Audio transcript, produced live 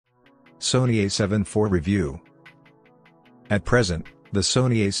Sony A7 IV review. At present, the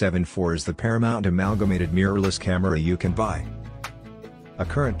Sony A7 IV is the paramount amalgamated mirrorless camera you can buy. A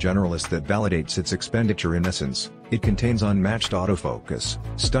current generalist that validates its expenditure. In essence, it contains unmatched autofocus,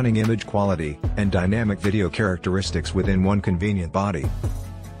 stunning image quality, and dynamic video characteristics within one convenient body.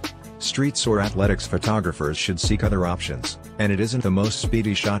 Streets or athletics photographers should seek other options, and it isn't the most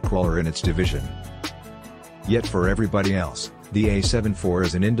speedy shot caller in its division. Yet for everybody else, the A7 IV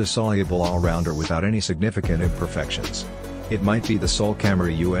is an indissoluble all-rounder without any significant imperfections. It might be the sole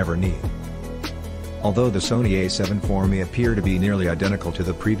camera you ever need. Although the Sony A7 IV may appear to be nearly identical to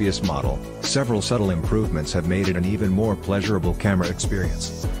the previous model, several subtle improvements have made it an even more pleasurable camera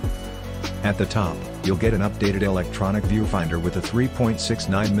experience. At the top, you'll get an updated electronic viewfinder with a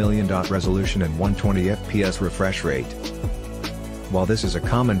 3.69 million dot resolution and 120 fps refresh rate. While this is a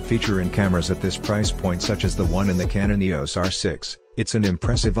common feature in cameras at this price point, such as the one in the Canon EOS R6, it's an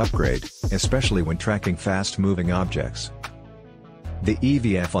impressive upgrade, especially when tracking fast-moving objects. The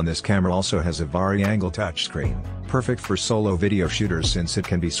EVF on this camera also has a vari-angle touchscreen, perfect for solo video shooters since it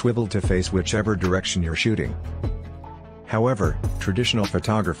can be swiveled to face whichever direction you're shooting. However, traditional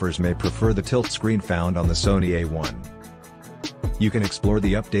photographers may prefer the tilt screen found on the Sony A1. You can explore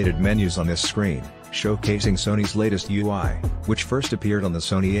the updated menus on this screen, showcasing Sony's latest UI, which first appeared on the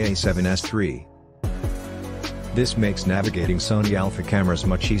Sony A7 III. This makes navigating Sony Alpha cameras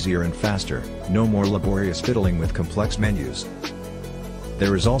much easier and faster, no more laborious fiddling with complex menus.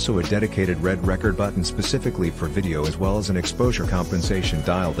 There is also a dedicated red record button specifically for video, as well as an exposure compensation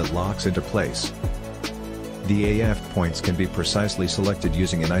dial that locks into place. The AF points can be precisely selected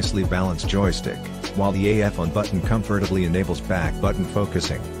using a nicely balanced joystick, while the AF on button comfortably enables back button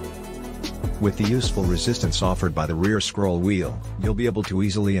focusing. With the useful resistance offered by the rear scroll wheel, you'll be able to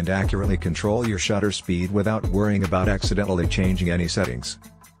easily and accurately control your shutter speed without worrying about accidentally changing any settings.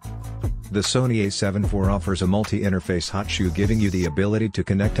 The Sony A7 IV offers a multi-interface hot shoe, giving you the ability to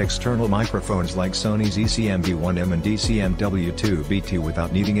connect external microphones like Sony's ECM-V1M and DCM-W2BT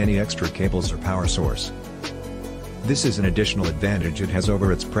without needing any extra cables or power source. This is an additional advantage it has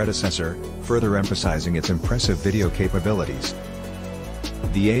over its predecessor, further emphasizing its impressive video capabilities.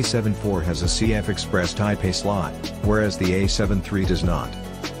 The A7 IV has a CF Express Type A slot, whereas the A7 III does not.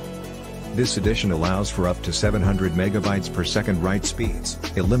 This edition allows for up to 700 megabytes per second write speeds,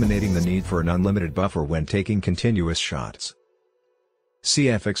 eliminating the need for an unlimited buffer when taking continuous shots.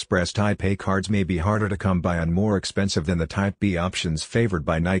 CF Express Type A cards may be harder to come by and more expensive than the Type B options favored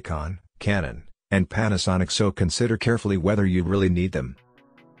by Nikon, Canon, and Panasonic, so consider carefully whether you really need them.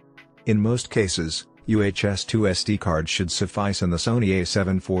 In most cases, UHS-2 SD cards should suffice, and the Sony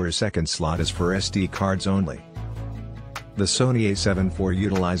A7 IV's second slot is for SD cards only. The Sony A7 IV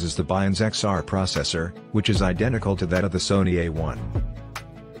utilizes the Bionz XR processor, which is identical to that of the Sony A1.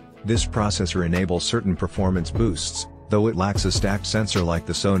 This processor enables certain performance boosts, though it lacks a stacked sensor like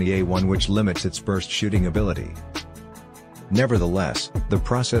the Sony A1, which limits its burst shooting ability. Nevertheless, the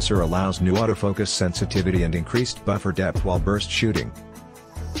processor allows new autofocus sensitivity and increased buffer depth while burst shooting.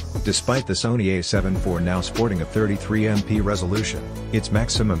 Despite the Sony A7 IV now sporting a 33MP resolution, its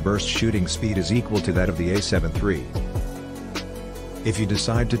maximum burst shooting speed is equal to that of the A7 III. If you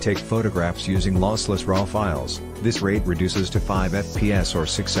decide to take photographs using lossless RAW files, this rate reduces to 5 fps or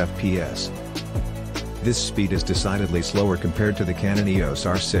 6 fps. This speed is decidedly slower compared to the Canon EOS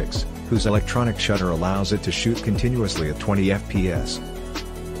R6, whose electronic shutter allows it to shoot continuously at 20 fps.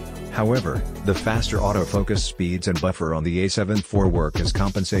 However, the faster autofocus speeds and buffer on the A7 IV work as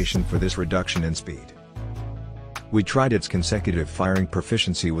compensation for this reduction in speed. We tried its consecutive firing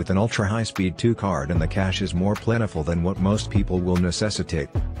proficiency with an ultra-high-speed 2 card, and the cache is more plentiful than what most people will necessitate.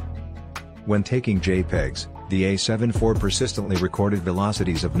 When taking JPEGs, the A7 IV persistently recorded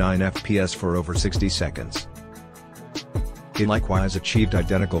velocities of 9 fps for over 60 seconds. It likewise achieved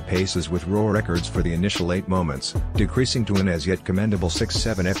identical paces with RAW records for the initial 8 moments, decreasing to an as yet commendable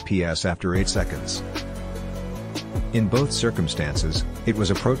 6-7 fps after 8 seconds. In both circumstances, it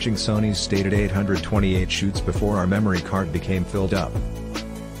was approaching Sony's stated 828 shoots before our memory card became filled up.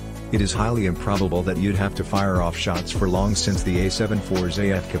 It is highly improbable that you'd have to fire off shots for long, since the A7 IV's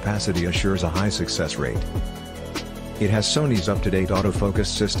AF capacity assures a high success rate. It has Sony's up-to-date autofocus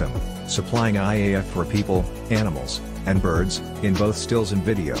system, supplying IAF for people, animals, and birds, in both stills and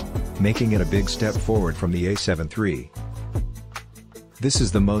video, making it a big step forward from the A7 III. This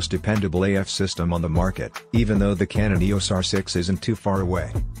is the most dependable AF system on the market, even though the Canon EOS R6 isn't too far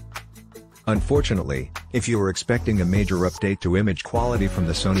away. Unfortunately, if you were expecting a major update to image quality from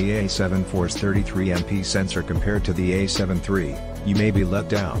the Sony A7 IV's 33MP sensor compared to the A7 III, you may be let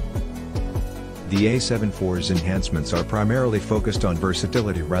down. The A7 IV's enhancements are primarily focused on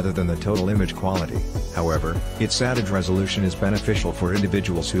versatility rather than the total image quality. However, its added resolution is beneficial for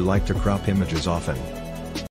individuals who like to crop images often.